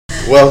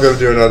Welcome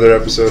to another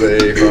episode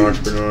of A for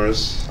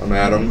Entrepreneurs. I'm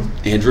Adam.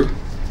 Andrew.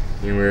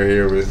 And we're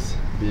here with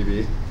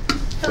BB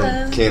from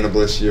Hello.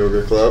 Cannabis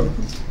Yoga Club.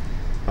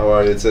 How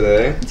are you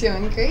today?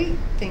 Doing great,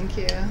 thank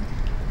you.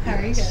 How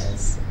are you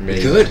guys?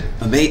 Amazing. Good.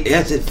 Yeah,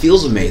 it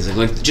feels amazing.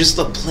 Like just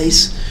the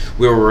place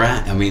where we're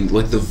at. I mean,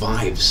 like the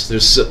vibes.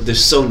 They're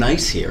so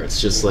nice here.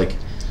 It's just like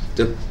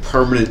the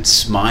permanent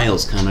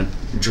smiles kind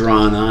of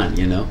drawn on,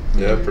 you know?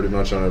 Yeah, pretty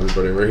much on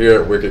everybody. We're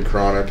here at Wicked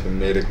Chronic in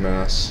Natick,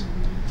 Mass.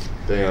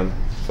 Bam.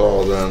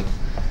 Follow them.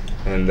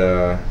 And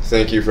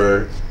thank you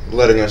for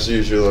letting us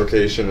use your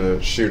location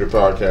to shoot a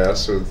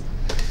podcast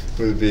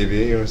with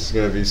BB. It's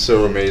going to be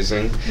so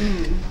amazing.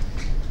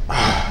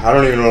 I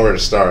don't even know where to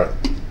start.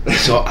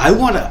 So I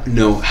want to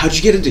know, how'd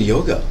you get into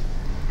yoga?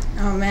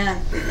 Oh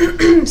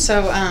man.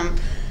 So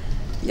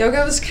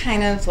yoga was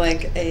kind of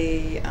like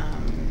a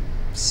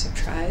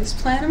surprise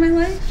plan in my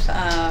life.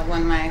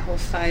 When my whole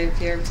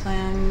 5-year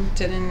plan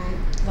didn't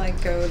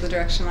go the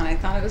direction that I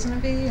thought it was going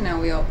to be. You know,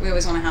 we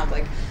always want to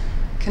have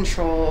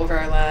control over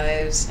our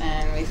lives,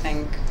 and we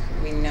think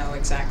we know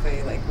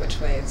exactly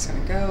which way it's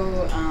going to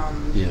go.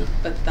 Yeah.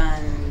 But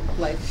then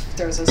life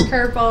throws us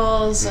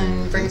curveballs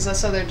and brings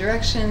us other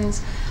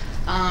directions.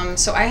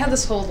 So I had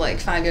this whole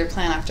 5-year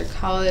plan after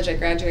college. I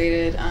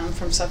graduated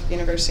from Suffolk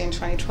University in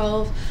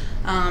 2012,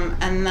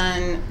 and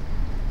then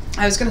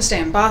I was going to stay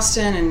in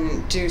Boston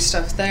and do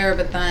stuff there,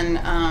 but then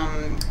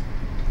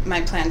my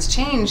plans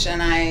changed,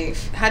 and I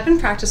had been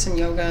practicing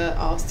yoga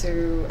all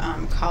through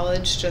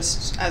college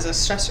just as a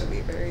stress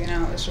reliever. You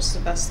know, it was just the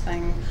best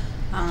thing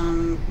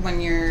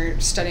when you're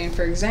studying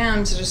for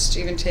exams, just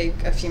even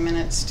take a few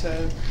minutes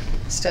to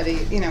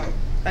study,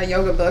 a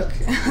yoga book,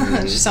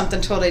 just something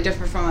totally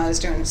different from what I was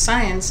doing in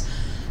science.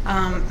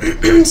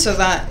 So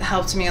that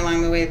helped me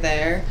along the way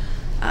there.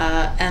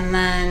 And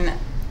then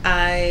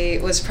I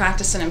was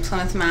practicing in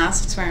Plymouth, Mass.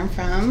 That's where I'm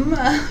from,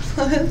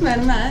 Plymouth,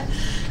 Met.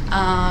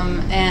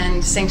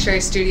 And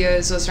Sanctuary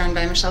Studios was run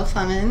by Michelle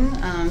Fleming.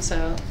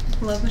 So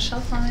love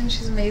Michelle Fleming.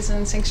 She's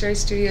amazing. Sanctuary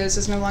Studios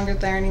is no longer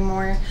there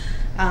anymore.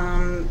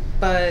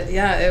 But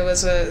yeah, it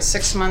was a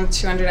 6-month,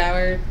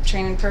 200-hour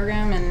training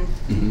program, and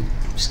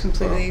just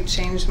completely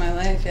changed my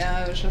life.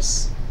 Yeah, it was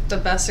just the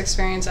best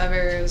experience ever.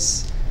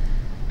 It's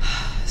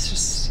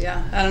just,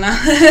 yeah, I don't know.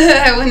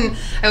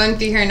 I wouldn't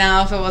be here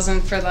now if it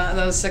wasn't for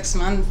those 6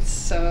 months.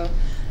 So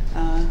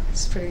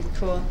it's pretty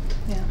cool.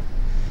 Yeah.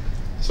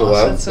 So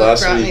That's what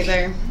last brought week, me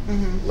there.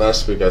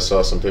 Last week I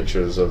saw some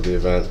pictures of the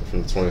event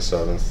from the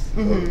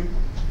 27th,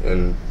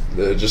 and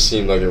it just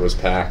seemed like it was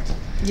packed.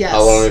 Yes.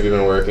 How long have you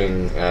been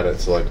working at it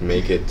to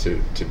make it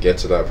to get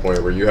to that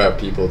point where you have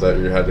people that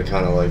you had to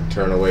kind of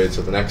turn away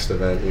to the next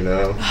event, you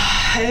know?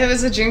 It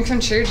was a dream come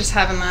true just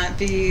having that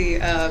be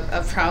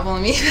a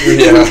problem,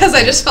 Yeah. because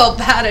I just felt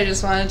bad. I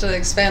just wanted to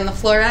expand the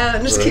floor out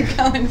and just keep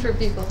going for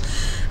people.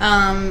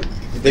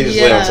 They just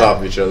lay on top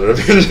of each other.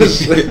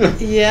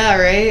 Yeah,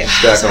 right.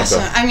 Stack on Awesome.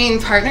 top. I mean,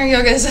 partner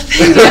yoga is a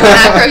thing.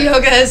 Acro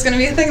yoga is going to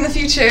be a thing in the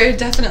future.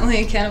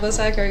 Definitely, cannabis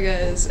acro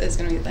yoga is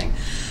going to be a thing.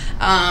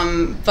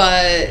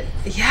 But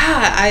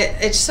yeah,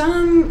 it's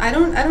I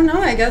don't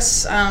know. I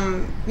guess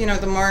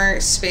the more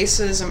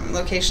spaces and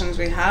locations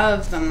we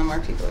have, then the more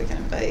people we can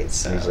invite.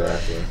 So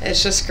Exactly.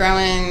 it's just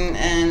growing,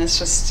 and it's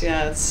just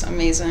it's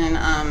amazing.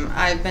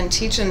 I've been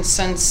teaching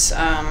since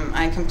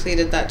I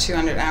completed that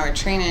 200-hour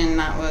training.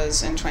 That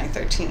was in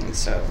 2013.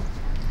 So.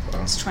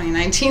 Wow. It's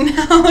 2019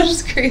 now, which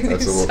is crazy.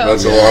 That's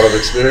a lot of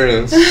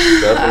experience.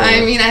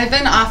 Definitely. I mean, I've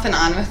been off and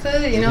on with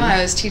it. I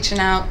was teaching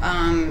out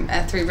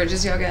at Three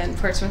Bridges Yoga in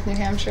Portsmouth, New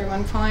Hampshire at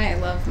one point. I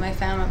love my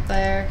fam up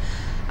there.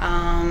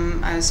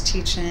 I was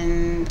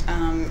teaching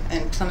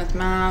in Plymouth,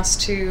 Mass,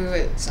 too.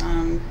 It's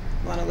a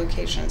lot of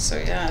locations. So,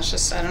 yeah, it's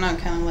just, I don't know,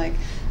 kind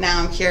of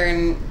now I'm here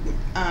in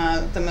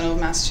the middle of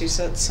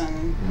Massachusetts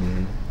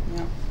and,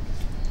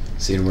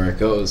 Seeing where it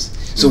goes.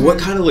 So what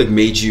kind of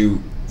made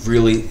you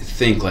really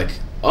think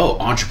oh,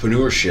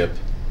 entrepreneurship,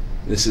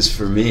 this is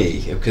for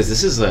me? Because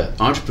this is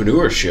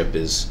entrepreneurship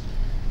it's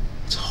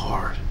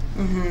hard.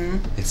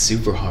 It's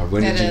super hard.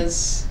 When did you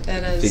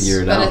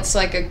figure it out? But it's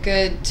a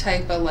good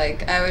type of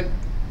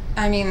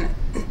I mean,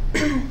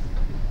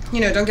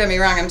 don't get me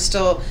wrong, I'm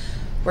still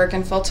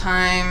working full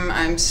time.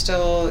 I'm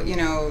still,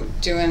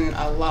 doing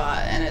a lot,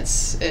 and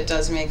it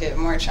does make it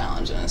more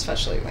challenging,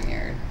 especially when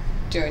you're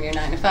doing your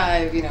 9 to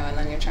 5, and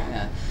then you're trying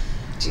to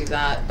do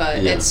that.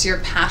 But it's your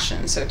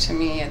passion, so to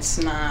me, it's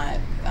not.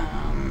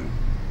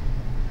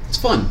 It's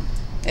fun.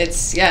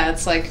 It's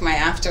my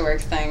after work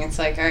thing. It's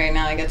all right,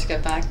 now I get to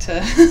get back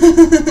to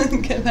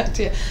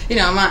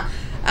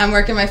I'm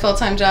working my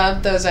full-time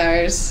job those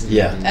hours.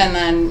 Yeah. And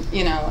then,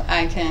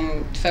 I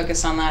can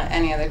focus on that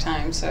any other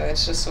time. So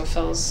it's just what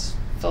fills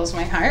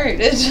my heart.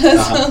 It's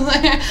just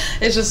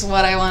it's just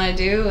what I want to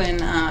do,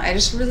 and I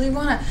just really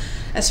want to,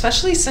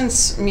 especially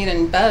since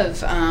meeting Bev.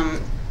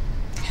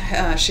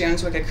 She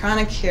owns Wicked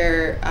Chronic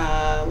here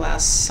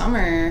last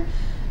summer.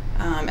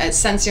 at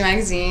Sensi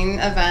Magazine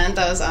event.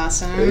 That was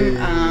awesome.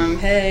 Hey.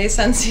 Hey,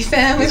 Sensi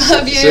fam, we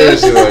love you.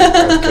 Seriously,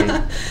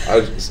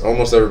 like,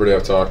 almost everybody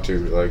I've talked to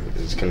like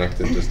is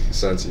connected to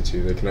Sensi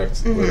too. They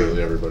connect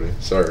literally everybody.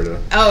 Sorry to.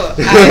 Oh,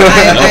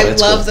 I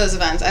love cool. those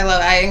events.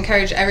 I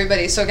encourage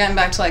everybody. So getting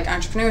back to like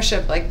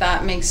entrepreneurship, like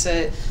that makes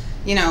it,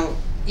 you know,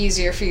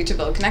 easier for you to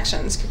build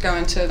connections.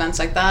 Going to events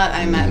like that.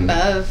 I met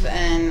Bev,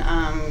 and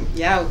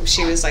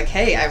she was like,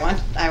 "Hey, I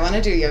want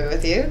to do yoga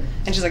with you,"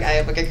 and she's like, "I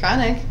have Wicked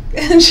Chronic,"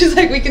 and she's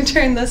like, "We can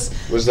turn this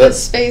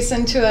space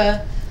into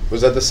a."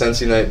 Was that the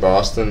Sensi Night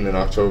Boston in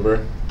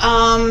October?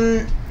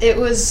 It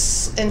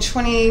was in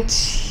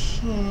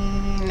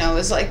 2018. No, it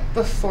was like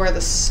before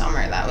the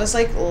summer. That was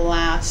like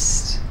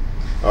last.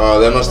 Oh,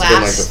 that must have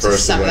been like the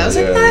first summer. event.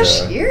 That was like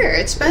last year.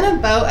 It's been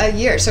about a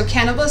year. So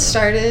Cannabis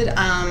started.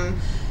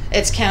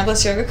 It's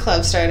Cannabis Yoga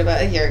Club started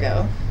about a year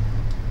ago.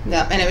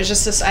 Yeah, and it was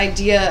just this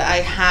idea I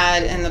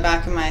had in the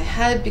back of my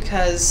head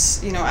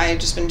because, you know, I had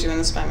just been doing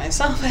this by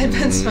myself. I had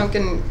been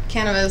smoking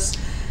cannabis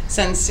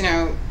since, you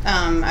know,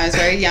 I was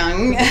very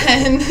young,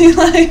 and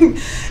then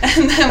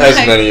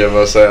as many of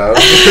us have.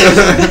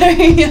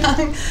 very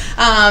young,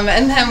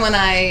 and then when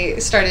I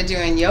started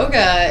doing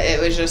yoga,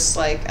 it was just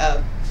like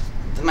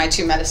my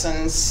two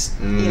medicines,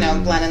 you know,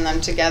 blending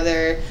them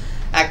together.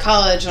 At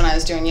college, when I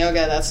was doing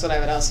yoga, that's what I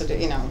would also do.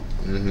 You know,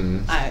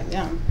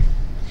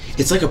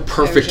 It's like a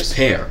perfect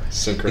pair.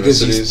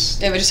 Synchronicities.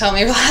 It would just help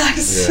me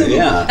relax.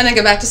 Yeah. And then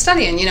go back to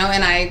studying, you know,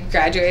 and I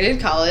graduated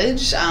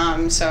college.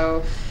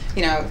 So,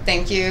 you know,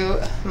 thank you,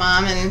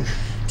 Mom and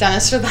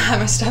Dennis, for that.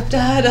 My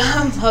stepdad,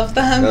 love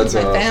them. That's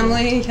my awesome.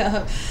 family.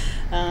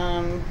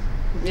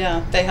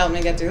 Yeah, they helped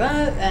me get through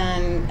that.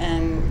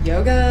 And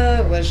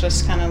yoga was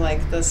just kind of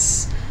like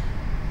this...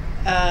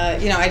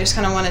 you know, I just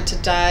kind of wanted to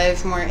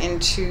dive more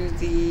into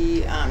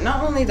the,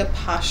 not only the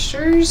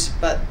postures,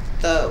 but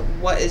the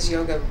what is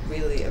yoga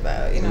really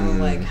about, you know,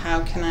 like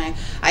how can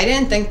I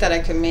didn't think that I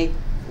could make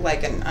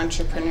like an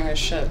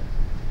entrepreneurship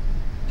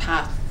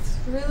path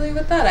really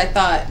with that. I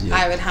thought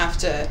I would have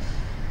to,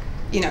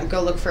 you know,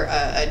 go look for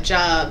a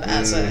job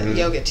as a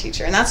yoga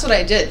teacher. And that's what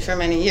I did for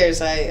many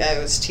years. I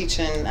was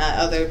teaching at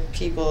other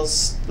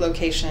people's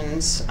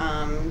locations,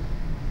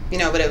 you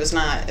know, but it was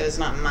not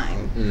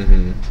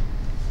mine.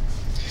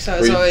 So it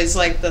was always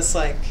like this,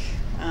 like,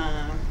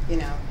 you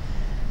know,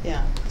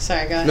 yeah.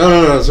 Sorry, go ahead.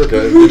 No, it's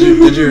okay.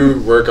 Did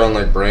you work on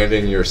like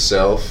branding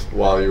yourself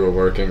while you were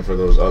working for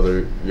those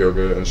other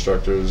yoga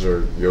instructors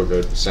or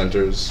yoga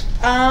centers?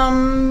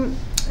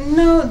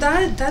 No,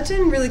 that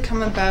didn't really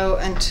come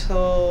about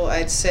until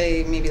I'd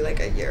say maybe like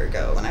a year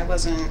ago, when I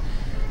wasn't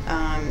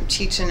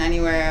teaching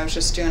anywhere. I was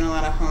just doing a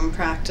lot of home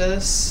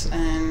practice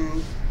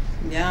and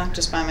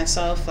just by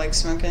myself, like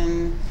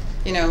smoking,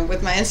 you know,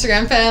 with my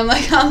Instagram fam,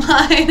 like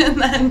online,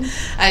 and then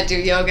I'd do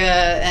yoga,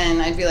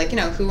 and I'd be like, you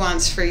know, who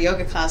wants free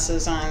yoga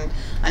classes on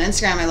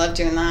Instagram? I love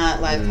doing that,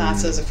 live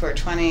classes at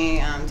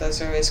 420,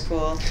 those are always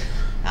cool.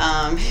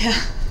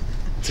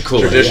 It's a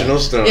cool traditional idea.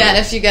 stone. Yeah, and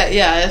if you get,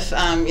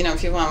 you know,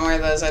 if you want more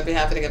of those, I'd be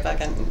happy to get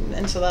back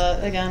into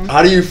that again.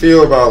 How do you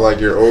feel about like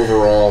your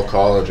overall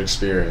college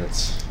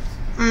experience?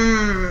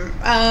 My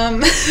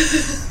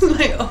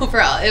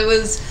overall, it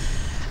was...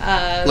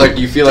 like,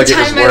 do you feel like it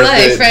was worth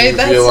it? Right?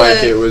 Do you feel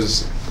like it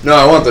was... No,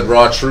 I want the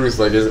raw truth.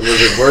 Like, was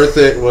it worth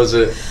it? Was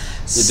it...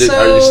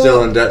 are you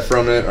still in debt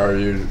from it? Are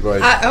you,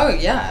 like... I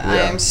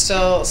am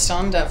still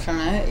in debt from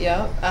it,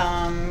 yep.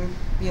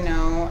 You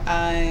know,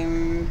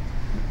 I'm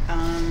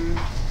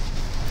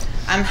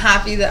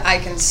happy that I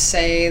can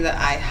say that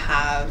I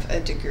have a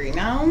degree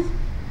now.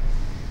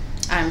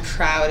 I'm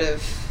proud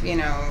of, you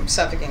know,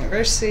 Suffolk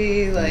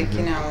University. Like,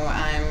 you know,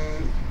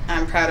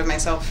 I'm proud of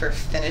myself for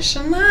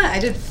finishing that. I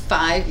did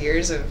 5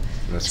 years of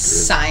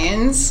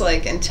science,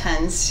 like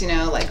intense, you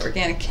know, like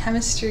organic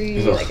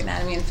chemistry, like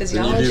anatomy and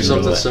physiology. Did you do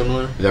something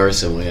similar? Very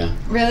similar, yeah.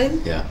 Really?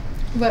 Yeah.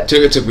 What?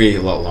 It took me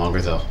a lot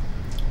longer, though.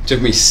 It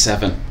took me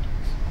 7.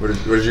 Where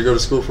did you go to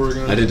school for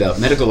again? I did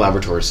medical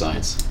laboratory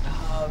science.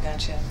 Oh,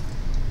 gotcha.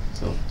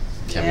 So,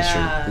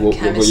 chemistry. Yeah,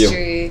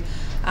 chemistry.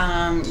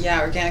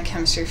 Organic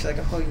chemistry for like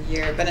a whole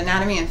year. But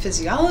anatomy and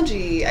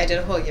physiology, I did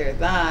a whole year of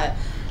that,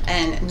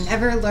 and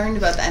never learned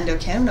about the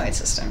endocannabinoid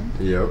system.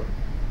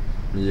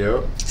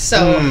 Yep.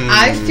 So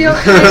I feel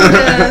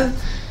kind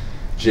of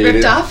jaded.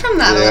 Ripped off from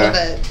that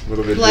A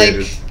little bit like,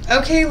 jaded.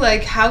 Okay,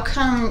 like how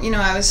come, you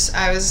know, I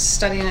was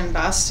studying in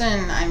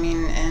Boston, I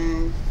mean,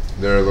 and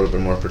they're a little bit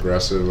more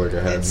progressive, like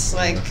ahead. it's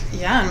like,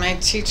 and my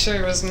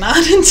teacher was not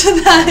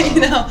into that,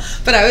 you know,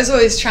 but I was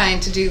always trying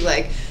to do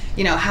like,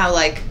 you know, how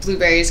like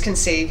blueberries can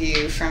save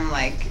you from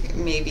like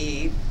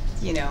maybe,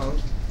 you know,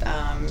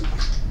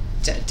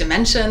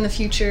 dementia in the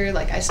future.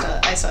 Like I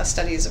saw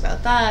studies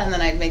about that, and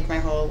then I'd make my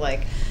whole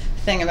like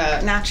thing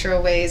about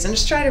natural ways and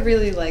just try to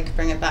really like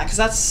bring it back, because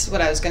that's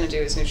what I was going to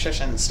do is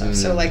nutrition and stuff.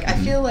 So like I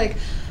feel like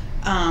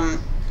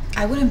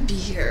I wouldn't be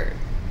here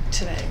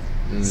today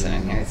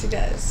sitting here with you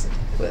guys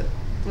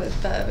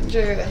with Bev and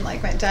Drew and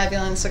like my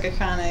Dabulance, Wicked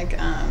Chronic,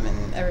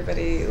 and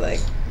everybody like,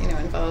 you know,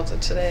 involved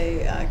with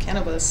today,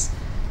 Cannabis,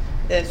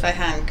 if I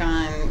hadn't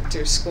gone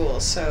through school.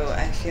 So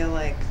I feel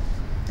like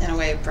in a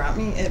way it brought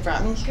me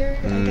here,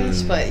 I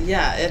guess. But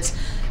yeah, it's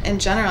in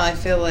general, I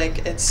feel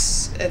like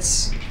it's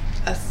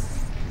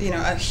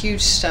a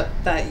huge step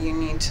that you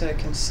need to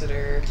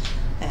consider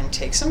and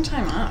take some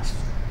time off.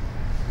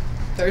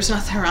 There's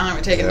nothing wrong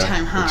with taking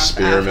time off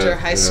after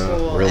high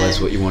school. Realize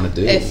what you want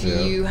to do. If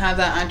you have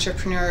that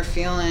entrepreneur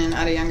feeling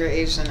at a younger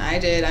age than I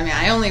did, I mean,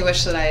 I only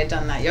wish that I had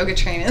done that yoga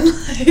training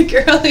like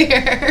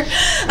earlier.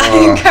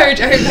 I encourage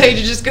everybody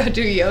to just go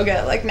do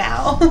yoga like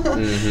now.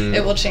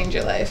 It will change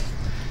your life.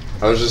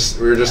 We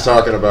were just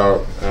talking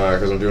about,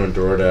 because I'm doing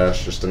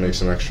DoorDash just to make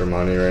some extra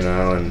money right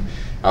now, and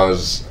I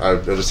just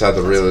had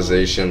the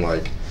realization,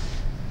 like,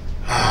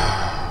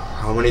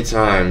 how many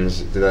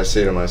times did I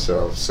say to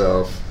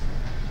myself,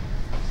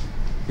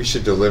 we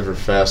should deliver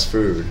fast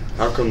food.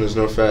 How come there's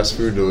no fast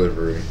food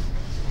delivery?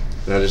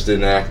 And I just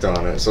didn't act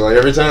on it. So like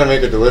every time I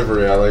make a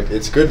delivery,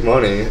 it's good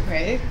money.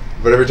 Right.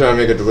 But every time I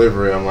make a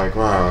delivery, I'm like,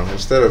 wow,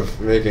 instead of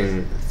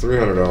making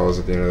 $300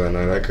 at the end of that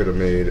night, I could have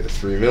made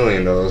 $3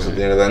 million at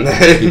the end of that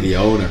night. Be the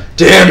owner.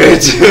 Damn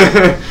it!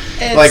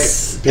 Like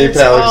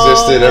PayPal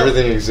existed,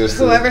 everything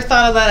existed. Whoever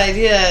thought of that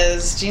idea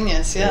is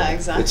genius. Yeah,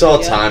 exactly. It's all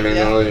timing,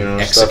 though.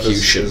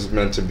 Execution. Stuff is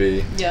meant to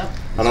be. Yeah.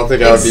 I don't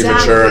think I would be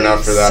mature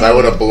enough for that. I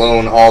would have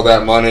blown all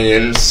that money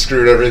and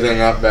screwed everything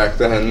up back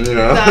then.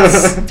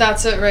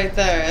 That's it right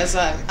there. As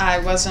I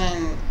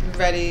wasn't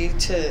ready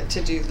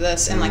to do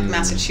this, and like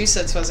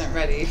Massachusetts wasn't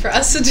ready for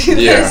us to do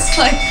this.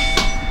 Like,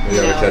 we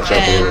gotta catch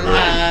up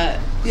a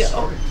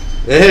little bit.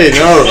 Hey,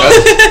 no,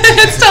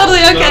 it's totally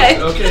okay.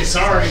 No, okay,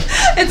 sorry.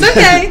 It's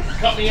okay.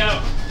 Cut me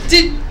out.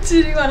 Did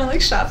you want to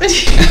like shop it?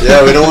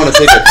 Yeah, we don't want to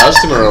take a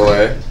customer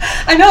away.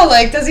 I know.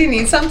 Like, does he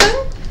need something?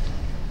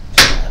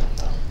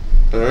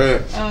 All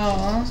right.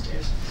 Oh.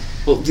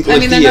 Well, I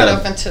mean, they're not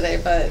open today,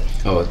 but...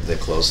 Oh, they're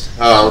closed.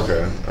 Oh,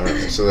 okay. All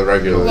right. So they're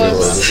regularly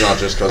closed. It's not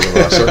just because of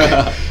us.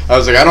 Okay. I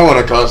was like, I don't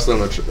want to cost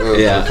them a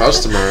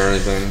customer or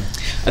anything.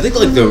 I think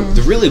like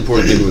the really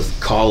important thing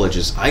with college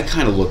is I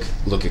kind of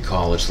look at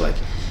college like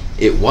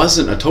it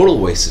wasn't a total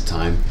waste of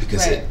time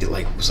because it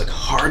like was like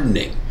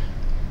hardening,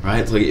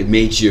 right? Like it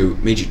made you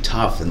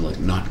tough and like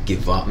not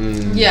give up.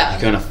 Yeah.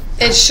 You kind of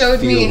it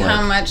showed me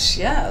how much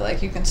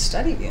like you can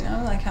study,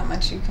 like how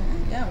much you can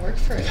work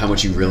for it. Like how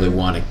much you really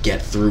want to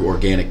get through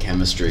organic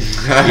chemistry,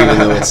 even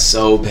though it's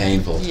so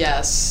painful.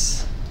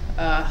 Yes.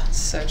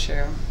 So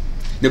true.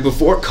 Now,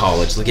 before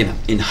college, like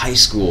in high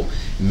school,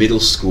 middle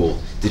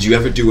school, did you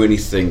ever do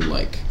anything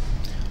like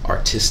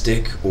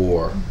artistic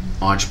or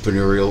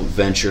entrepreneurial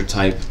venture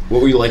type?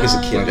 What were you like as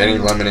a kid? Like any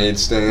lemonade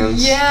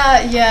stands?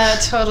 Yeah,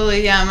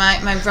 totally. Yeah,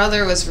 my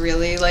brother was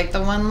really like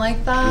the one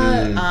like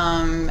that. And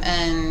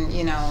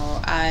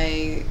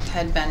I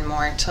had been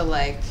more to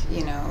like,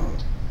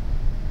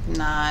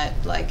 not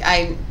like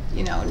I,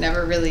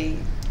 never really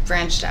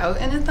branched out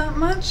in it that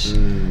much.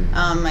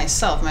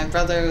 Myself, my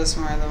brother was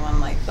more the one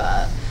like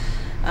that.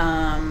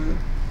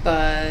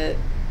 But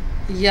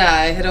yeah,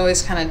 I had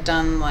always kind of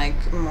done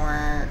like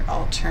more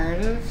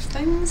alternative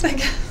things, I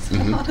guess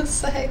I want to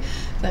say,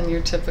 than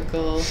your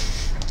typical.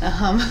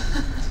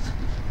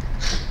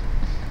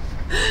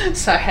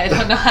 Sorry, I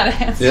don't know how to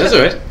answer. Yeah, that's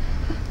all right.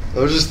 I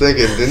was just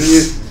thinking,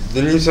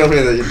 didn't you tell me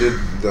that you did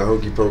the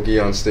hokey pokey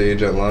on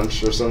stage at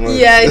lunch or something?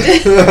 Yeah, I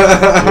did.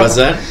 What's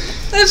that?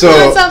 That's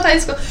South High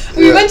School.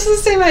 We went to the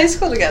same high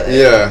school together.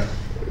 Yeah,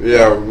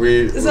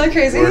 Is that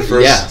crazy?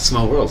 Yeah,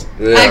 small world.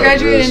 Yeah, I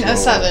graduated in really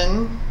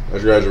 07. I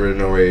graduated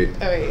in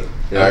 08. 08.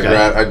 Yeah, okay.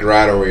 I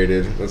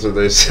graduated. That's what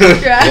they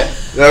said.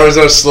 That was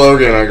our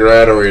slogan. I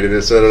graduated.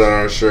 It said it on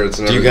our shirts.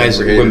 And do you guys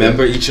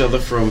remember each other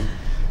from?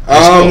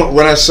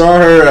 When I saw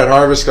her at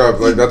Harvest Cup,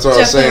 like that's what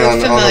I was saying on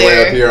the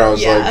way up here. I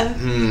was like,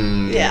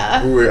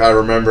 Ooh, I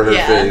remember her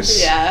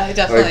face. Yeah,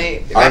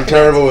 definitely. Like, I'm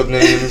terrible with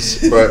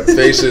names, but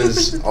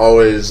faces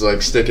always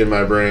like stick in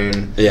my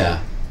brain.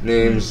 Yeah.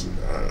 Names.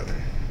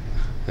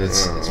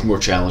 It's more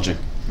challenging.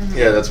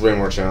 Yeah, that's way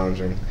more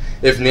challenging.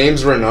 If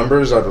names were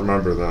numbers, I'd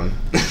remember them.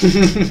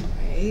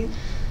 Right.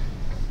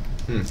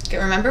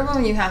 Remember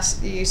when you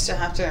used to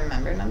have to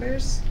remember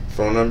numbers?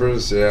 Phone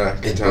numbers? Yeah.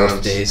 And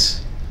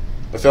birthdays.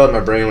 I felt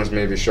like my brain was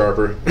maybe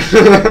sharper.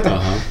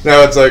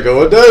 Now it's like,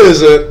 what day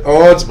is it?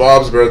 Oh, it's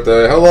Bob's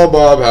birthday. Hello,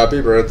 Bob.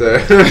 Happy birthday.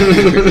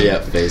 Yeah,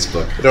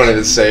 Facebook. I don't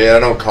even say it. I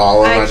don't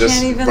call him. I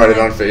just write it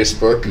on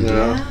Facebook.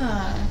 Yeah.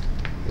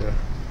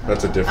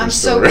 That's a different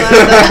story.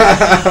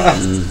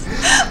 I'm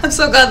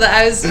so glad that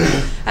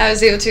I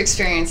was able to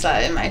experience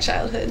that in my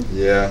childhood.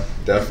 Yeah,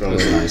 definitely.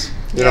 That's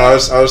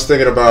nice. I was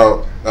thinking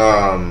about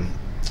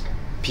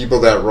people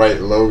that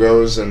write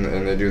logos and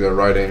they do their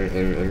writing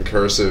in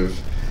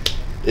cursive.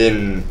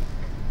 In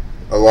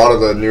a lot of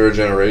the newer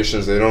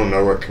generations, they don't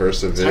know what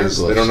cursive is.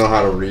 They don't know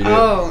how to read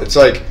it. It's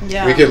like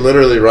we could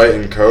literally write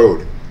in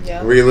code.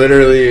 Yeah. We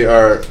literally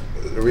are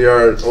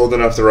old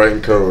enough to write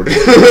in code.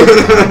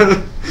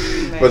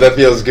 But that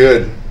feels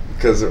good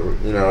because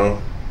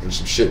when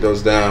some shit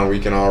goes down, we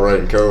can all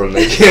write in code and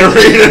they can't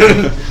read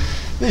it.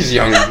 These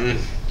young.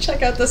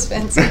 Check out this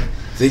fancy.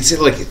 They say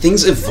like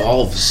things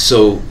evolve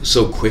so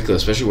quickly,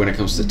 especially when it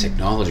comes to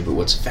technology. But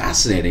what's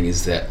fascinating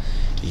is that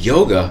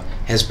yoga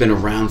has been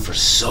around for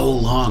so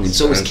long, and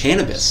so has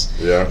cannabis.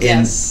 Yeah. And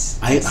Yes,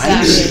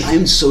 exactly.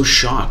 I'm so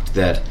shocked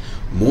that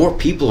more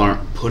people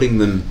aren't putting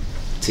them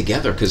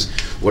together, because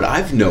what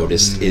I've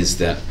noticed is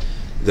that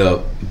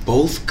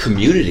both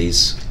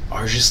communities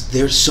are just,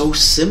 they're so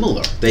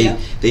similar. They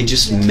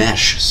just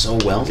mesh so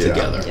well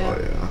together. Yeah.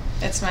 Oh, yeah.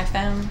 It's my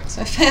fam. It's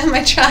my fam,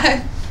 my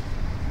tribe.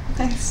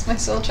 It's my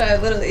soul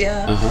tribe, literally,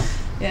 yeah. Uh-huh.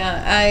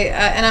 Yeah, I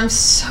and I'm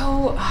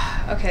so,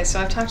 okay, so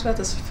I've talked about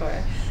this before,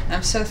 and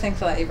I'm so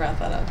thankful that you brought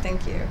that up.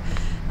 Thank you.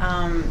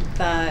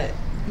 That,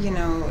 you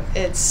know,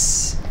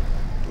 it's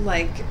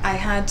like I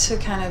had to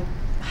kind of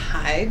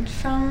hide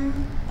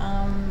from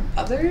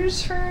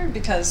others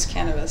because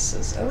cannabis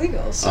is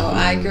illegal. So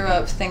I grew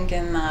up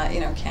thinking that, you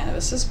know,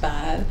 cannabis is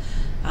bad.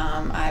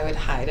 I would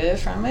hide it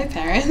from my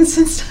parents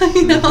and stuff,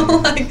 you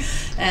know, like,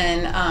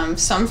 and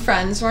some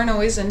friends weren't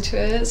always into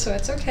it, so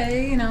it's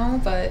okay, you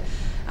know, but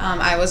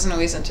I wasn't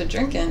always into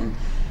drinking,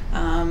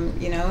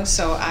 you know,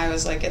 so I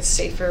was like, it's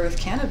safer with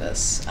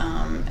cannabis,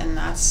 and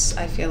that's,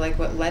 I feel like,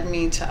 what led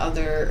me to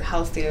other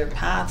healthier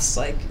paths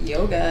like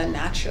yoga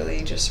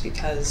naturally, just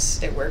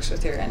because it works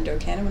with your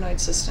endocannabinoid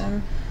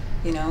system,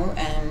 you know,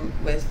 and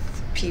with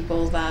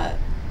people that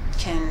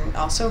can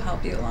also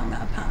help you along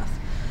that path.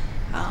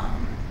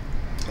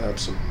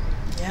 Absolutely.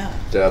 Yeah.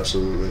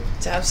 Absolutely.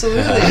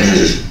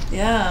 Absolutely.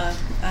 Yeah.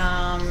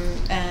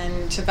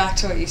 And to back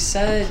to what you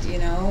said, you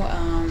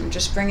know,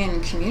 just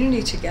bringing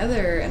community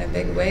together in a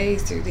big way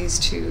through these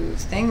two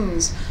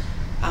things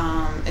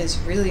is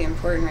really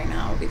important right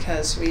now,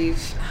 because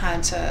we've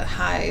had to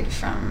hide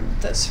from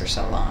this for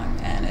so long,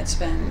 and it's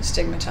been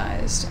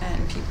stigmatized,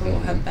 and people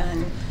have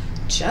been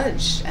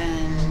judged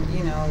and,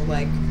 you know,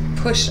 like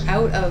pushed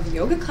out of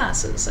yoga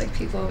classes. Like,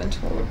 people have been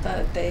told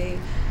that they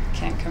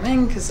can't come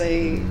in because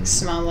they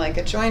smell like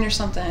a joint or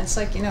something. It's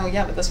like, you know,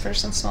 yeah, but this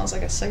person smells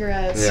like a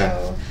cigarette,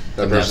 so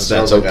that person that's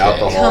smells like okay.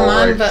 alcohol. come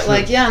on, like, but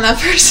like, yeah, and that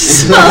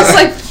person smells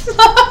like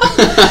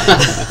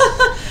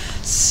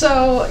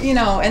so, you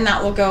know, and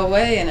that will go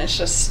away, and it's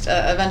just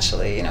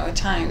eventually, you know, a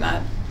time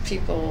that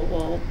people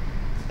will,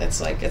 it's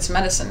like, it's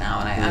medicine now,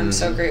 and I'm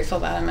so grateful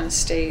that I'm in a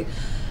state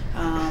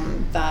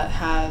that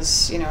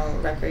has, you know,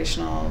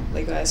 recreational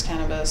legalized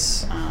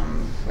cannabis,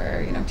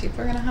 where, you know,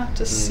 people are going to have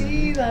to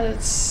see that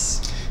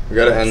it's... We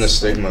got to end the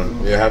stigma.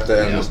 You have to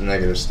end Yeah. this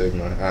negative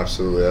stigma.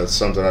 Absolutely. That's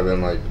something I've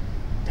been, like,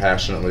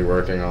 passionately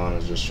working on,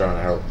 is just trying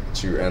to help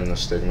to end the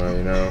stigma,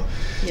 you know?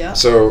 Yeah.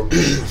 So,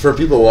 for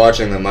people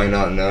watching that might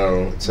not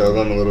know, tell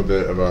them a little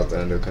bit about the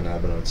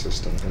endocannabinoid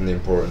system and the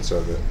importance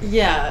of it.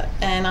 Yeah,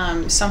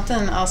 and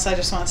something else I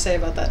just want to say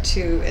about that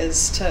too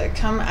is to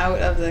come out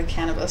of the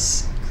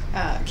cannabis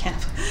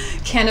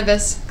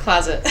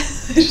closet.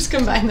 I just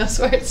combined those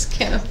words,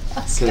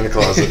 cannabis. Canna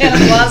closet.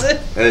 Closet.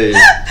 Hey.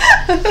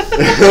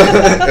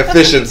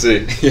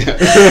 Efficiency.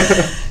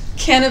 Yeah.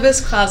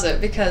 Cannabis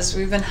closet, because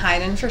we've been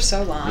hiding for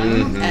so long,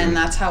 Mhm. and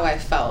that's how I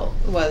felt,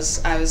 was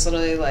I was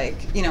literally like,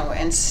 you know,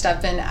 and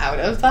stepping out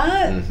of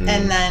that, Mhm.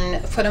 and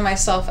then putting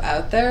myself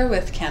out there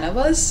with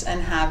cannabis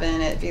and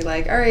having it be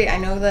like, all right, I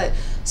know that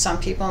some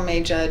people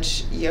may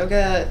judge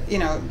yoga, you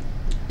know,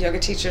 yoga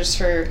teachers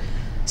for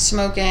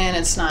smoking.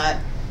 It's not,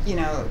 you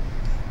know,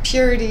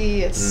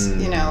 purity, it's,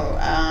 you know,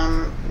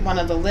 one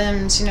of the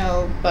limbs, you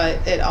know, but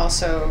it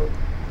also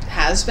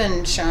has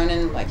been shown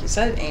in, like you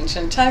said,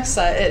 ancient texts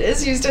that it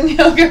is used in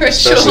yoga rituals.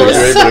 Especially if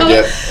you're able so- to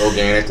get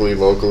organically,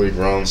 locally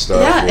grown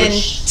stuff. yeah, and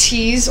which,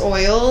 teas,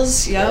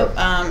 oils. Yep.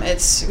 Yep.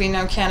 It's, we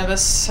know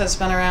cannabis has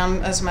been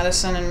around as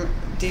medicine and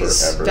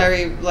these Forever.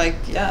 very, like,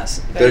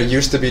 yes. there Very,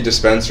 used to be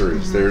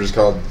dispensaries. They were just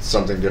called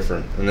something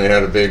different, and they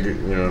had a big, you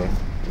know,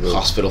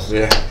 Hospital.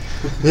 Yeah,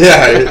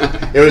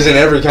 yeah. It was in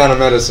every kind of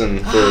medicine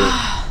for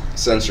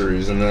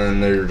centuries, and then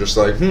they were just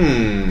like,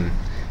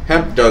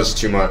 hemp does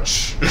too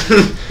much.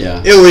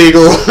 Yeah.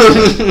 Illegal.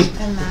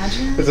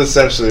 imagine. It's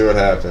essentially what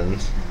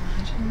happened.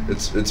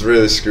 Imagine. It's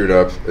really screwed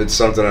up. It's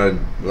something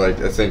I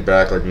think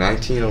back, like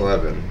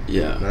 1911.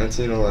 Yeah.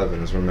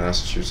 1911 is when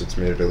Massachusetts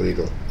made it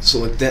illegal. So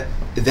like that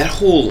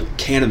whole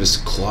cannabis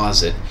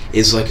closet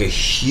is like a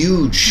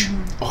huge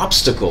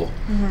obstacle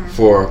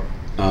for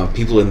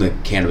people in the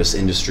cannabis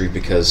industry,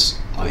 because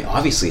I mean,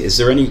 obviously, is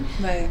there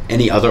Right.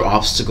 any other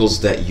obstacles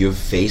that you've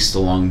faced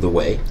along the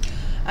way?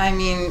 I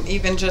mean,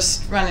 even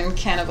just running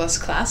cannabis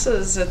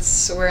classes,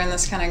 we're in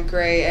this kind of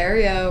gray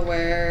area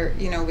where,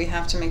 you know, we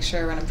have to make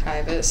sure we're in a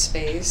private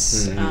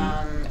space.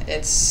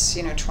 It's,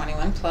 you know,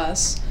 21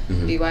 plus,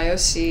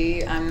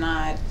 BYOC. I'm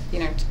not, you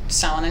know,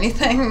 selling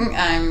anything.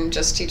 I'm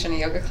just teaching a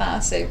yoga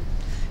class. They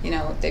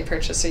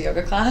purchase a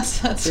yoga class.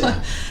 That's what,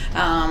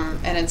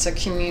 and it's a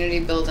community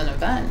building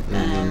event,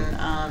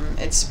 and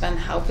it's been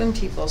helping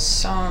people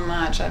so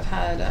much. I've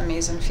had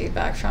amazing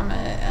feedback from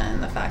it,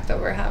 and the fact that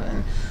we're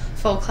having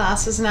full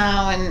classes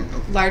now and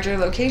larger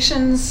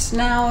locations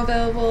now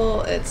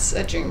available, it's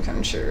a dream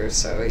come true.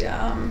 So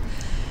yeah,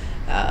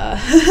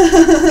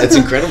 That's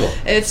incredible.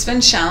 It's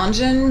been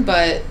challenging,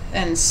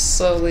 and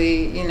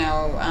slowly, you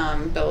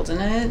know, building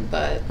it,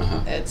 but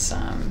it's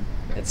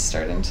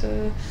starting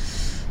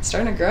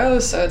to grow,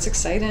 so it's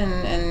exciting,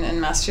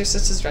 and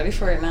Massachusetts is ready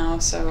for it now,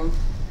 so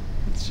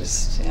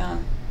it's just, yeah.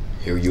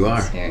 Here you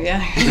are. Here, yeah.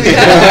 Here we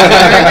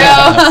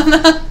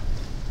go.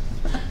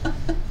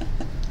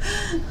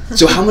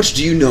 So how much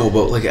do you know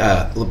about, like,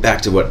 look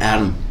back to what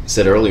Adam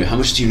said earlier, how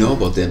much do you know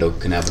about the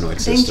endocannabinoid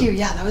system? Thank you.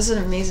 Yeah, that was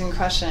an amazing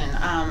question.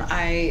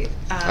 I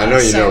know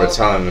you know a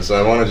ton, so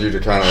I wanted you to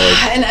kind of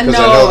like... And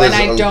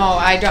I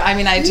don't. I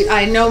mean,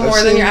 I know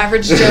more than your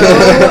average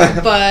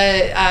Joe,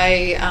 but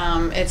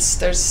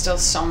there's still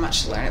so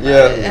much to learn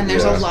about it. And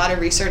there's a lot of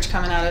research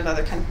coming out of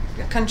other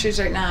countries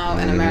right now,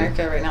 and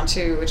America right now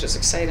too, which is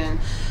exciting.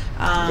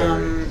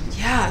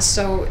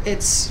 So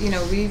it's,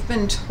 we've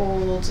been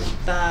told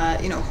that,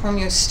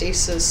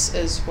 homeostasis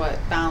is what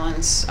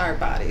balance our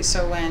body.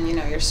 So when,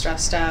 you're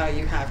stressed out,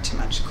 you have too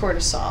much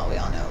cortisol. We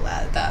all know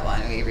that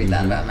one. We read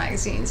that about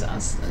magazines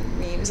and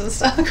memes and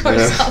stuff.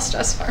 Cortisol,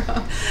 stress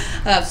hormone.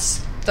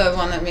 That's the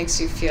one that makes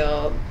you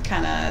feel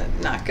kind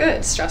of not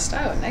good, stressed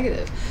out,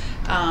 negative.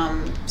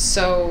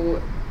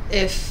 So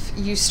if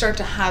you start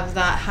to have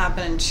that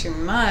happen too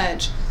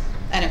much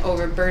and it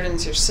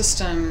overburdens your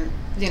system,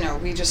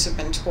 we just have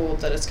been told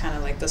that it's kind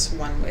of like this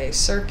one-way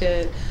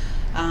circuit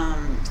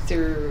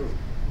through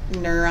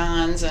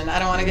neurons, and I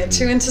don't want to get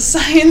too into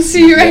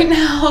science-y right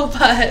now,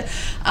 but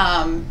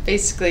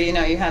basically,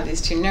 you have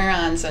these two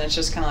neurons, and it's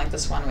just kind of like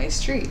this one-way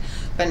street.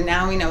 But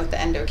now we know with the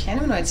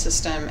endocannabinoid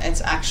system,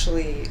 it's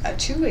actually a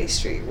two-way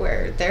street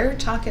where they're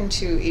talking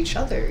to each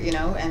other,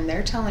 and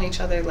they're telling each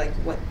other like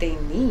what they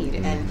need.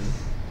 And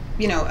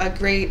a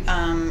great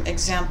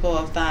example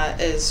of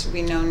that is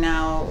we know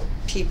now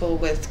people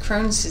with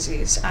Crohn's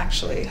disease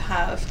actually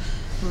have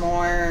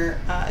more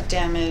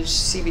damaged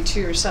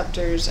CB2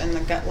 receptors in the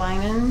gut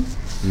lining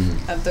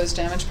of those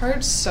damaged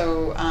parts.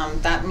 So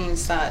that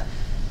means that,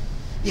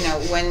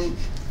 when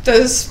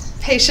those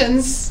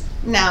patients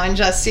now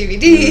ingest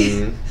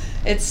CBD,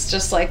 it's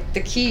just like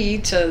the key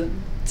to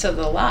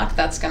the lock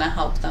that's going to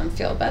help them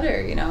feel better,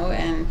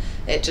 and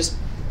it just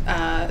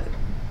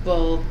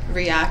will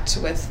react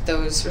with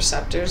those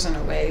receptors in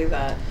a way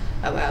that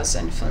allows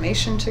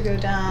inflammation to go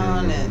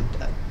down and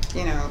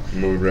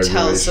mood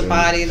tells the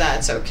body that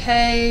it's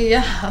okay.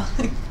 Yeah.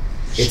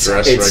 It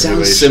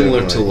sounds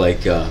similar to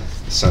like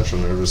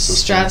central nervous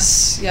system.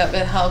 Stress. Yep,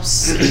 it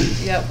helps.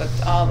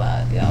 With all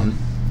that. Yeah.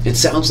 It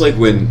sounds like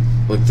when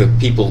the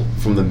people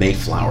from the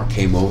Mayflower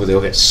came over, they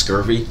all got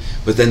scurvy,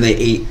 but then they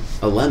ate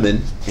a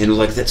lemon and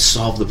that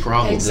solved the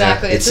problem.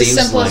 Exactly. It's as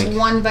simple as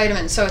one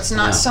vitamin. So it's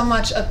not so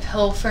much a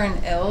pill for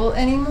an ill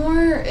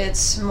anymore.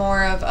 It's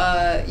more of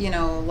a,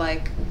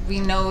 we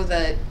know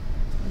that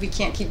we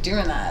can't keep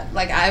doing that.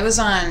 Like, I was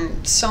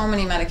on so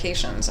many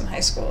medications in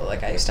high school.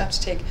 Like, I used to have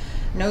to take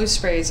nose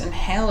sprays,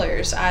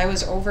 inhalers. I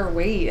was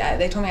overweight.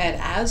 They told me I had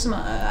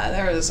asthma.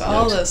 There was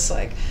all this,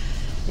 I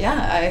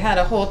had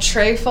a whole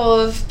tray full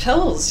of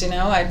pills,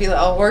 I'd be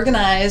all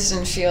organized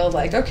and feel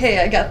like, okay,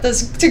 I got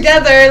this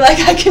together, like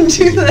I can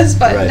do this,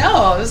 but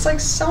no, it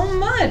was so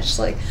much,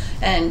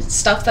 and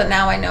stuff that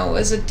now I know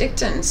is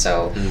addicting.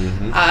 So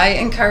I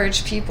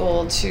encourage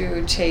people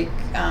to take,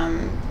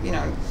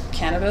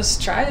 cannabis,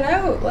 try it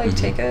out,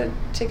 take a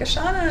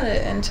shot at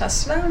it and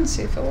test it out and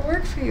see if it will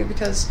work for you,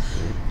 because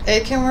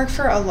it can work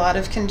for a lot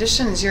of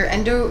conditions.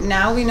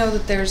 Now we know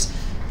that there's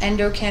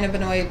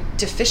endocannabinoid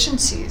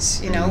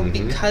deficiencies,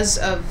 because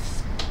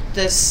of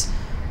this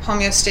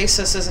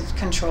homeostasis is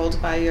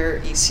controlled by your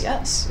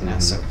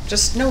ECS, so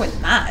just knowing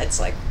that, it's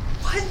like,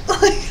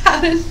 what? How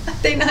did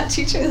they not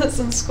teach me this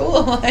in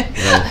school?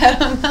 I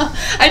don't know.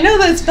 I know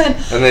that it's been.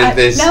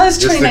 And now it's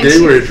 2019. It's the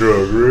gateway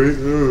drug, right?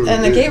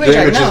 And the gateway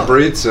drug, which is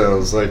brain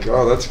cells.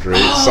 That's great.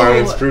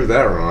 Science proved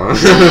that wrong.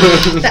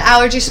 The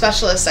allergy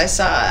specialist I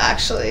saw,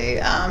 actually,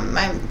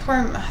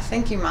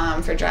 thank you,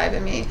 Mom, for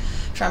driving me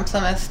from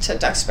Plymouth to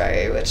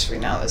Duxbury, which we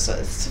know it's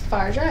a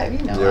far drive,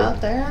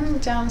 out there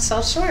and down the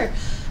South Shore.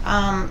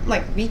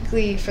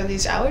 Weekly for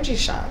these allergy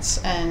shots,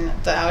 and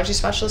the allergy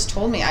specialist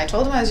I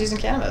told him I was using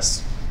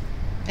cannabis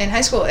in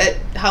high school. It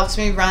helped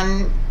me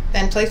run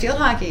and play field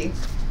hockey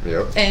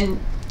and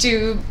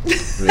do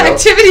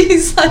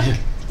activities like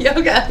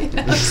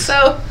yoga,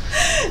 so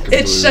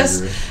it's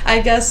just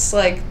I guess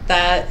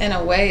that in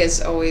a way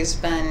has always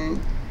been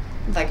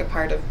a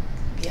part of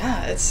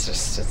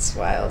it's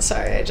wild.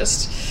 Sorry, it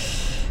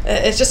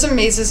just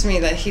amazes me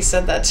that he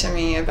said that to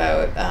me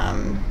about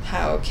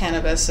how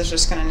cannabis is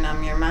just going to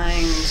numb your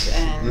mind,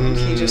 and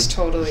he just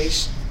totally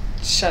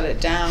shut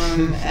it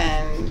down.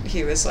 And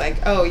he was like,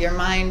 "Oh, your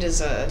mind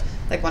is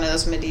one of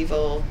those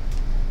medieval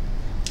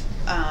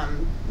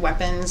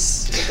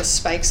weapons with the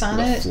spikes on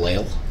it,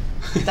 flail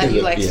that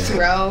you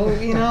throw,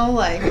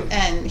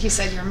 And he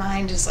said your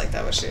mind is like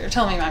that. Which you're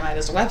telling me my mind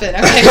is a weapon,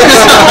 okay? So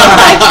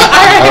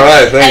all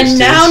right, thanks. And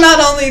now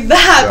not only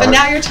that, but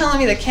now you're telling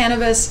me that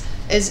cannabis."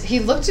 He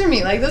looked at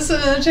me like this in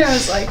the chair. I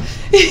was like,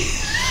 "You're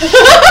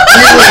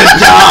gonna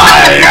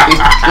die!"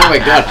 Oh my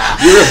god,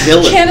 you're a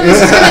villain. Cannabis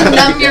is gonna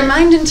numb your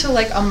mind into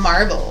a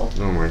marble.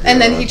 Oh my god.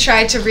 And then he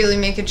tried to really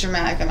make it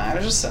dramatic, and I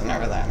was just sitting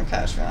over there on the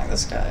couch, being like,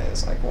 "This guy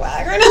is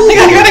whack right now.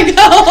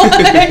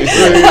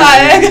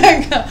 I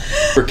gotta go."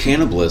 For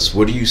Cannabis,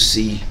 what do you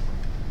see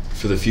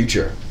for the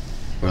future?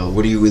 Well,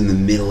 what are you in the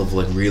middle of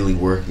like really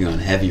working on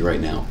heavy right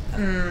now?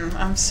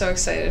 I'm so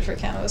excited for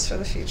Cannabis for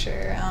the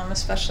Future,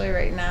 especially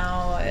right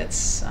now.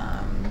 It's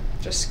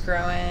just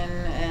growing,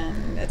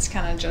 and it's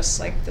kind of just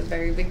like the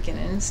very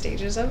beginning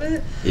stages of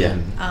it. Yeah.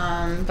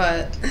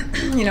 But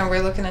you know,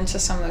 we're looking into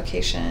some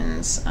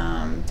locations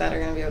that are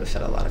going to be able to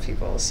fit a lot of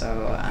people.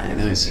 So I'm,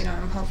 nice. you know,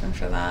 I'm hoping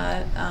for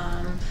that.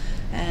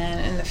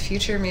 And in the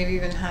future, maybe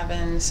even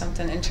having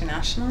something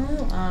international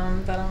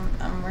that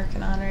I'm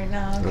working on right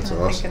now. That's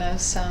kind of awesome. thinking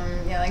of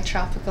some like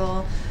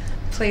tropical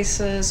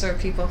places where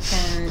people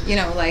can, you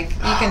know, like you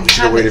can. We should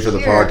have have waited it for the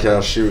here.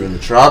 podcast shoot in the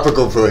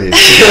tropical place.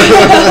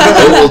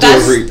 We'll do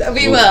a That's-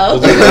 we will.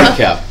 We'll do a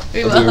recap.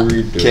 We We'll do a will.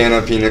 redo. Can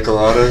of pina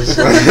coladas.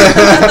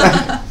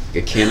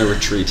 A can of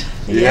retreat.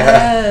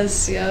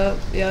 Yes, yep.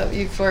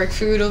 Euphoric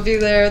food will be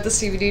there with the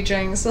CBD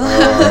drinks.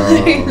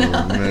 Oh You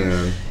know?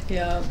 man,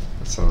 Yep.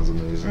 that sounds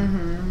amazing.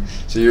 Mm-hmm.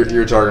 So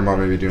you're talking about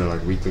maybe doing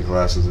like weekly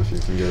classes if you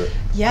can get it.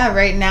 Yeah,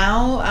 right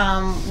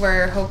now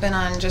we're hoping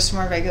on just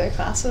more regular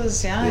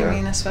classes. Yeah. Yeah. I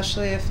mean,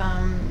 especially if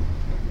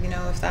you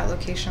know, if that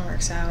location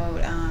works out.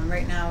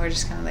 Right now we're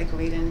just kind of like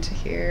waiting to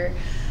hear.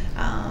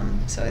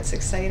 So it's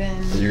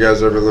exciting. Are you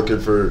guys ever looking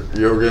for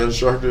yoga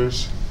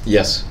instructors?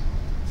 Yes.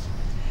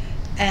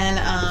 And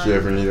If you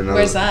ever need another.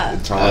 where's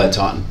that?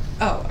 Taunton.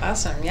 Oh,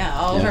 awesome! Yeah,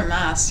 all Yeah. over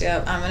Mass.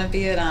 Yep, I'm gonna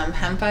be at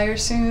Hempire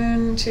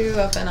soon too,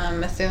 up in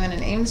Methuen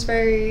and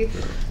Amesbury.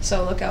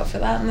 So look out for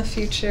that in the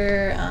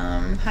future.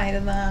 Hi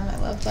to them, I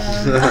love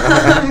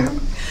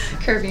them.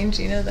 Kirby and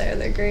Gina,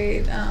 they're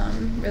great.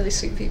 Really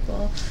sweet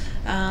people.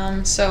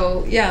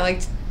 So yeah,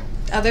 like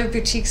other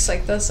boutiques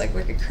like this, like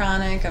Wicked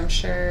Chronic. I'm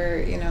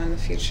sure you know in the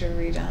future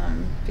we'd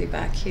be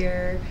back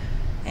here,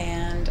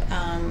 and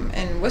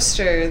in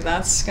Worcester,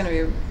 that's gonna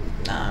be.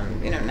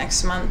 You know,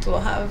 next month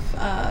we'll have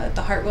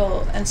the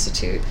Hartwell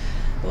Institute.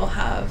 We'll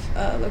have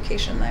a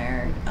location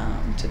there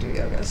to do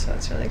yoga, so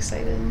that's really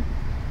exciting.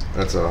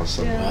 That's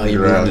awesome. Yeah. Wow, you're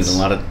moving in Congrats. a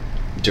lot of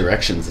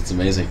directions. It's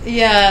amazing.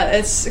 Yeah,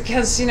 it's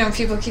because you know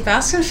people keep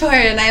asking for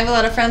it, and I have a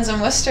lot of friends in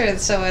Worcester,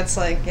 so it's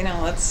like you know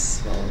we'll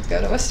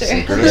go to Worcester.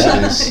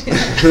 Synchronicities.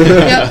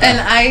 Yep, and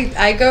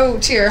I go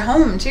to your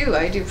home too.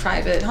 I do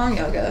private home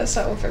yoga,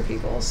 so for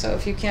people. So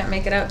if you can't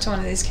make it out to one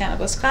of these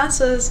cannabis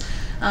classes,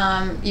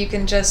 you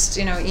can just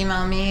you know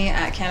email me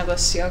at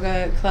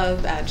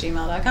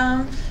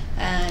cannabisyogaclub@gmail.com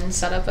and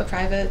set up a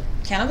private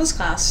cannabis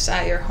class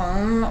at your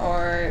home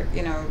or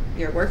you know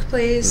your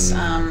workplace.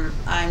 I'm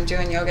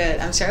doing yoga at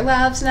MCR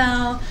Labs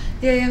now.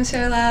 Yay,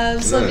 MCR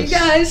Labs! Love you Nice.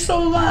 guys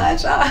so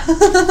much. My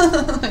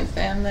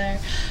fan there.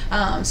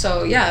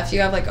 So yeah, if you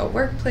have like a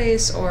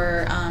workplace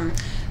or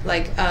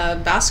like a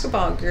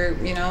basketball group,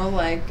 you know,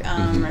 like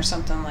or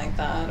something like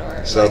that,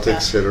 or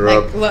Celtics, hit her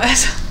like, up.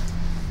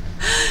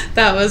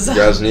 That was You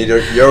guys need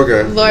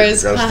yoga.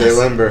 Laura's You gotta class. stay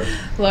limber.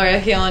 Laura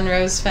Heel and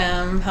Rose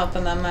Fam,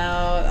 helping them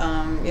out.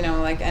 You know,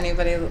 like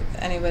anybody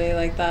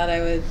like that, I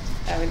would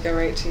go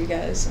right to you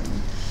guys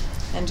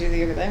and do the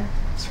yoga there.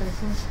 It's pretty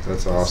cool.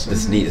 That's awesome.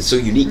 It's neat. It's so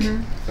unique.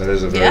 Mhm. That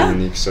is a very Yeah.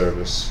 unique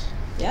service.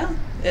 Yeah,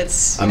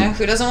 it's you I'm- know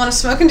who doesn't want to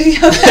smoke and do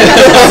yoga?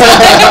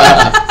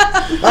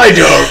 I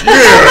don't.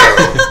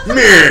 Yeah.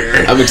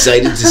 Me. I'm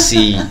excited to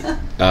see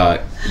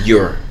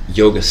your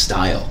yoga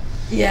style.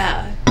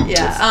 Yeah.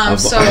 I've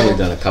So only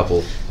done a couple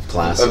of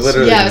classes. I've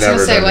literally yeah, I was gonna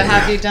never say, done what it.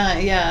 have you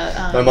done?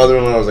 Yeah. My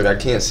mother-in-law was like, I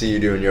can't see you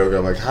doing yoga.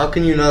 I'm like, how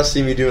can you not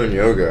see me doing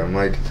yoga? I'm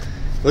like,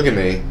 look at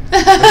me.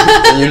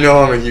 And you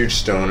know I'm a huge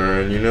stoner,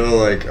 and you know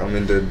like I'm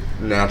into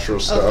natural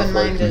stuff. Like,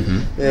 Open-minded.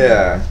 Mhm.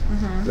 yeah,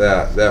 Mhm.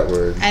 that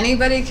word.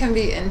 Anybody can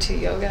be into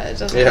yoga. It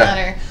doesn't Yeah.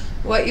 matter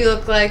what you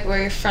look like, where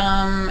you're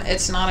from.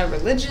 It's not a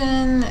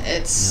religion.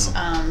 It's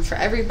for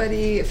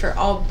everybody, for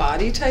all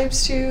body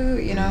types too.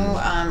 You know,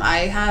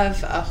 I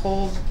have a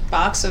whole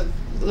box of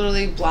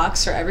literally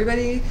blocks for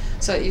everybody,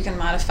 so that you can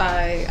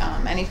modify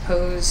any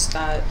pose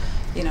that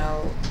you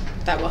know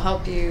that will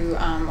help you.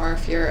 Or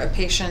if you're a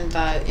patient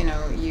that you know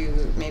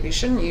you maybe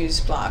shouldn't use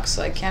blocks,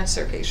 like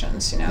cancer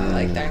patients. You know,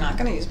 like they're not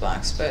going to use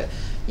blocks, but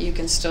you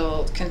can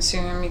still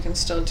consume. You can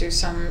still do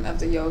some of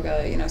the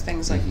yoga. You know,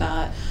 things like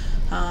that.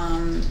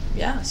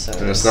 Yeah, so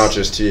And it's not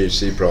just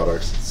THC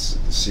products;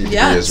 it's CBD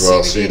Yeah, as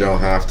well. So you CBD. don't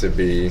have to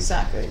be,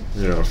 exactly.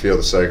 you know, feel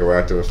the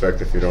psychoactive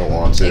effect if you don't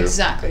want to.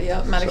 Exactly.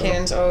 Yep.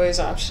 Medicating's always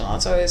optional.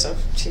 It's always up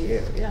to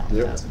you. Yeah.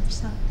 Yep.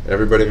 1000%.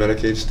 Everybody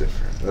medicates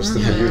different. That's the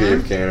beauty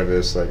of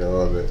cannabis. Like I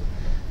love it.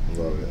 I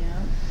love it.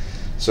 Yeah.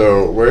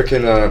 So where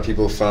can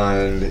people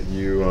find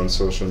you on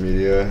social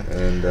media,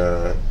 and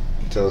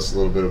tell us a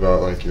little bit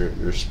about like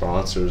your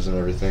sponsors and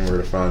everything, where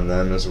to find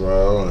them as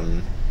well,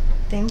 and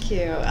Thank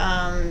you.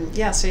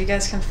 Yeah, so you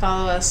guys can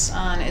follow us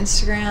on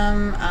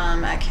Instagram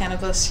at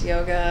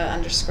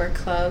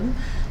CannabisYoga_club.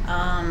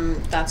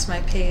 That's my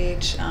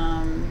page,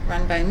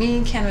 run by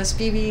me, Cannabis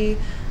BB,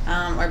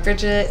 or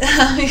Bridget.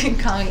 You can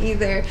call me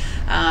either.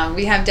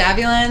 We have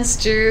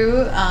Dabulance,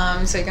 Drew,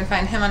 so you can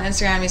find him on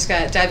Instagram. He's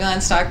got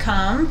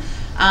dabulance.com.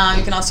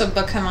 You can also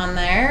book him on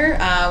there.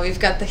 We've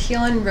got the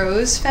Heel and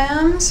Rose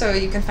Fam, so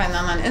you can find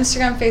them on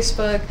Instagram,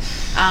 Facebook.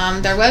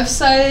 Their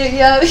website,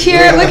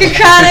 here at Wicked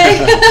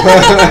Chronic.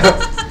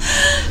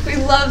 We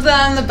love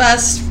them, the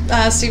best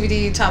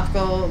CBD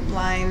topical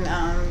line,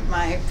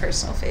 my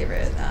personal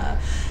favorite.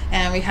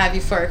 And we have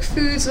Euphoric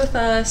Foods with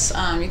us.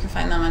 You can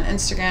find them on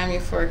Instagram,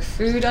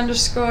 euphoricfood_,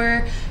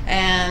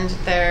 and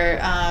their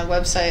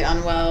website,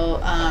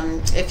 Unwell.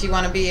 If you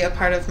want to be a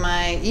part of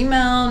my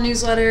email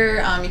newsletter,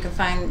 you can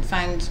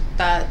find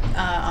that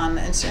on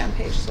the Instagram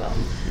page as well.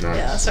 Nice.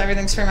 Yeah, so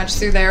everything's pretty much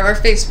through there, or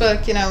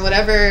Facebook,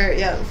 whatever.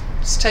 Yeah,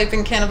 just type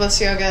in Cannabis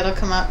Yoga, it'll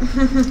come up.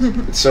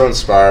 It's so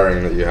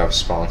inspiring that you have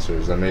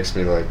sponsors. That makes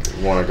me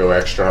want to go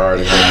extra hard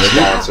and get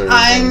sponsors.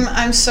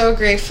 I'm so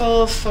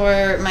grateful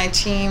for my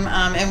team,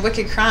 and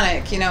Wicked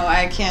Chronic.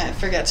 I can't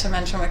forget to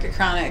mention Wicked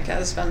Chronic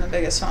has been the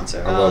biggest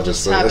sponsor. I love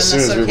just as soon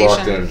as we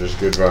walked in, just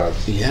good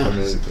vibes. Yeah,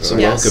 so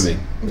yes.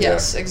 welcoming.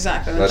 Yes,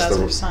 exactly,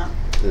 1,000%.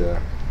 Yeah.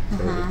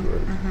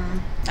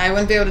 I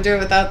wouldn't be able to do it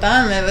without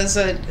them. It was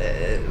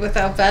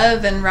without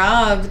Bev and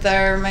Rob.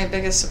 They're my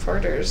biggest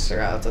supporters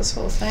throughout this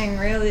whole thing.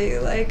 Really,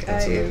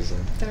 That's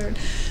amazing.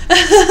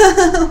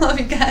 Love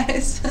you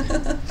guys.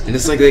 And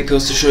it's that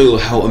goes to show you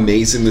how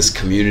amazing this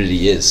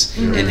community is,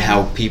 and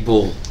how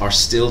people are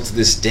still to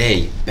this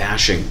day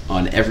bashing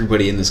on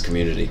everybody in this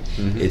community.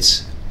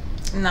 It's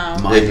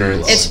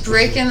ignorance. It's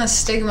breaking the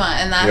stigma,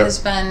 and that has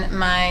been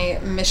my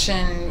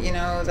mission,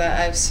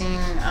 that I've seen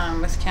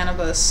with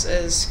cannabis,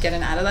 is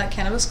getting out of that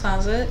cannabis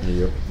closet.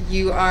 Yep.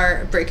 You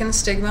are breaking the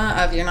stigma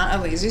of you're not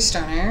a lazy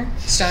stoner.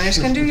 Stoners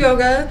can do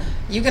yoga.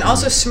 You can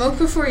also smoke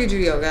before you do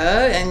yoga,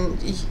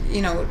 and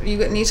you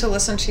need to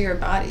listen to your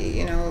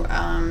body.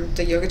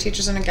 The yoga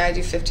teacher's going to guide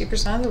you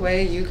 50% of the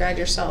way. You guide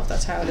yourself.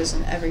 That's how it is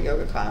in every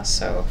yoga class.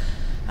 So.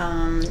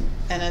 And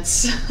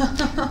it's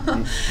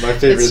my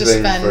favorite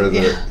thing for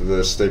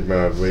the stigma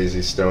of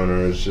lazy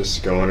stoner is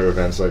just going to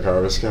events like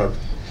Harvest Cup.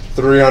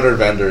 300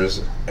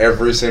 vendors,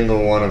 every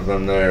single one of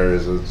them there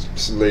is a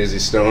lazy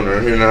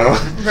stoner,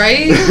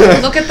 Right?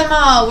 Look at them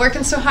all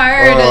working so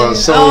hard.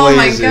 So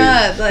lazy. My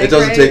God! It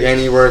doesn't take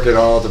any work at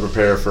all to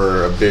prepare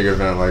for a big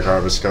event like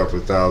Harvest Cup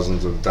with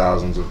thousands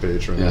of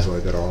patrons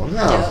at all.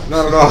 No,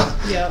 not at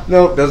all. Yeah.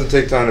 Nope, doesn't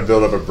take time to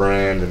build up a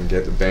brand and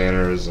get the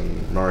banners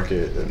and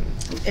market and.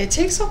 It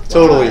takes a lot.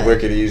 Totally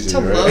wicked easy,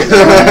 right?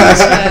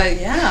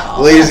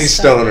 Lazy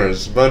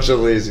stoners. Bunch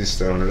of lazy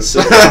stoners.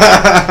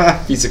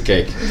 Piece of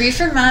cake.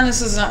 Reefer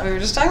Madness is not, we were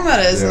just talking about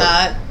it,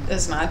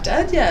 is not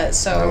dead yet.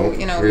 So,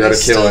 we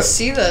still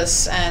see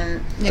this,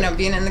 and,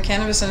 being in the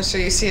cannabis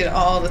industry, you see it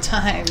all the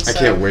time. So. I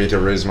can't wait to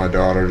raise my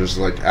daughter just,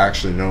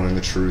 actually knowing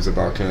the truth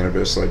about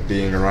cannabis,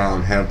 being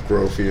around hemp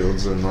grow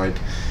fields and,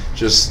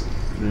 just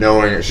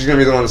knowing it. She's going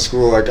to be the one in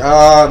school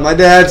my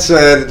dad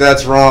said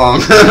that's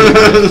wrong.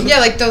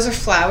 Yeah, those are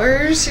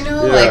flowers,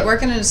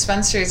 working in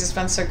dispensaries has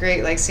been so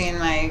great, seeing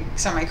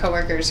some of my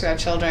coworkers who have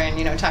children,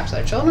 talk to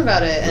their children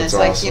about it, and that's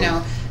it's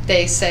awesome.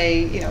 They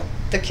say,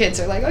 the kids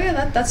are like, oh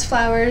yeah, that's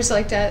flowers,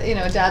 Dad,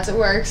 Dad's at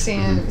work, see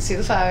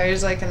the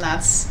flowers, and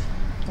that's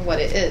what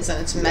it is,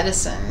 and it's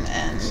medicine,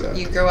 and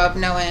you grow up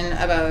knowing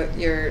about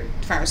your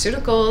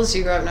pharmaceuticals,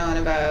 you grow up knowing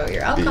about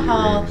your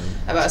alcohol,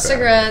 about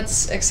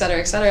cigarettes,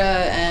 etc.,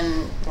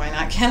 and why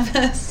not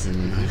cannabis?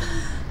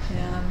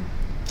 Yeah.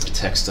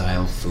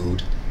 Textile,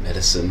 food,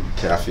 medicine,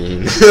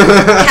 caffeine.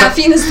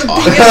 Caffeine is the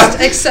biggest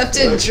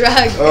accepted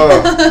drug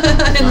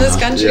in this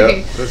country.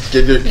 Yep. Let's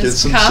give your kids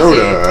some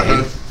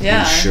soda. Yeah.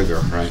 And sugar,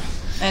 right?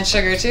 And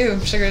sugar too.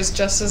 Sugar is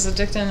just as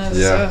addicting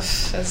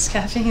as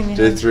caffeine.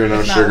 Day 3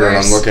 no sugar, and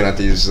I'm looking at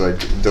these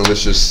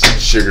delicious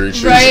sugary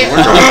treats. Right.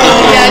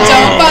 Yeah,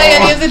 don't buy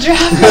any of the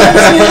draft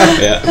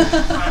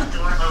ones.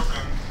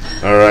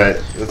 All right.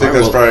 I think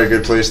that's probably a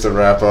good place to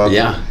wrap up.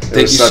 Yeah.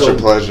 It was such a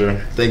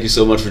pleasure. Thank you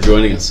so much for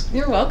joining us.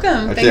 You're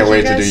welcome. I can't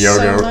wait to do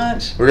yoga. So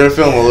much. We're gonna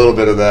film a little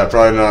bit of that.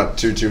 Probably not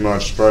too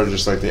much. Probably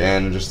just the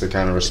end, just to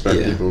kind of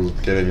respect people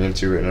getting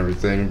into it and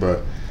everything.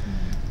 But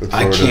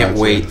I can't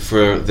wait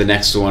for the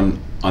next one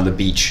on the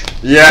beach.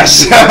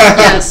 Yes.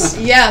 Yes.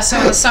 Yeah. So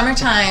in the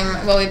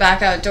summertime, we'll be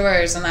back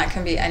outdoors, and that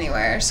can be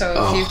anywhere.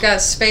 So if you've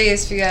got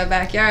space, if you got a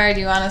backyard,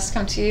 you want us to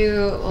come to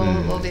you,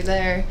 we'll be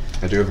there.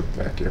 I do have a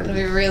backyard. It'll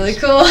be really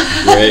cool.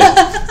 Great.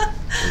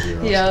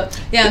 Awesome. Yeah,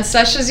 and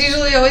sesh is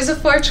usually always a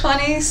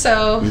 420,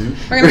 so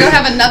we're gonna go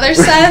have another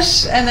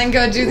sesh and then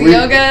go do the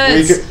yoga.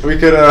 We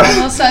could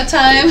almost that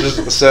time.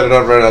 Just set it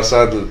up right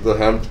outside the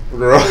hemp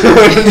grow.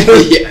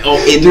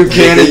 Do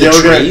candy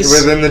yoga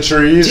within the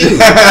trees.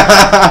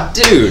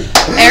 Dude.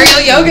 Aerial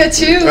yoga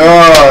too.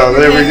 Oh,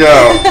 there we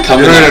go.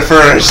 You heard it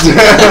first.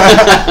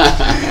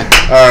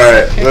 All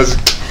right,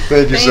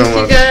 thank you so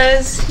much. Thank you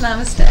guys.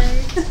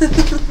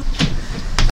 Namaste.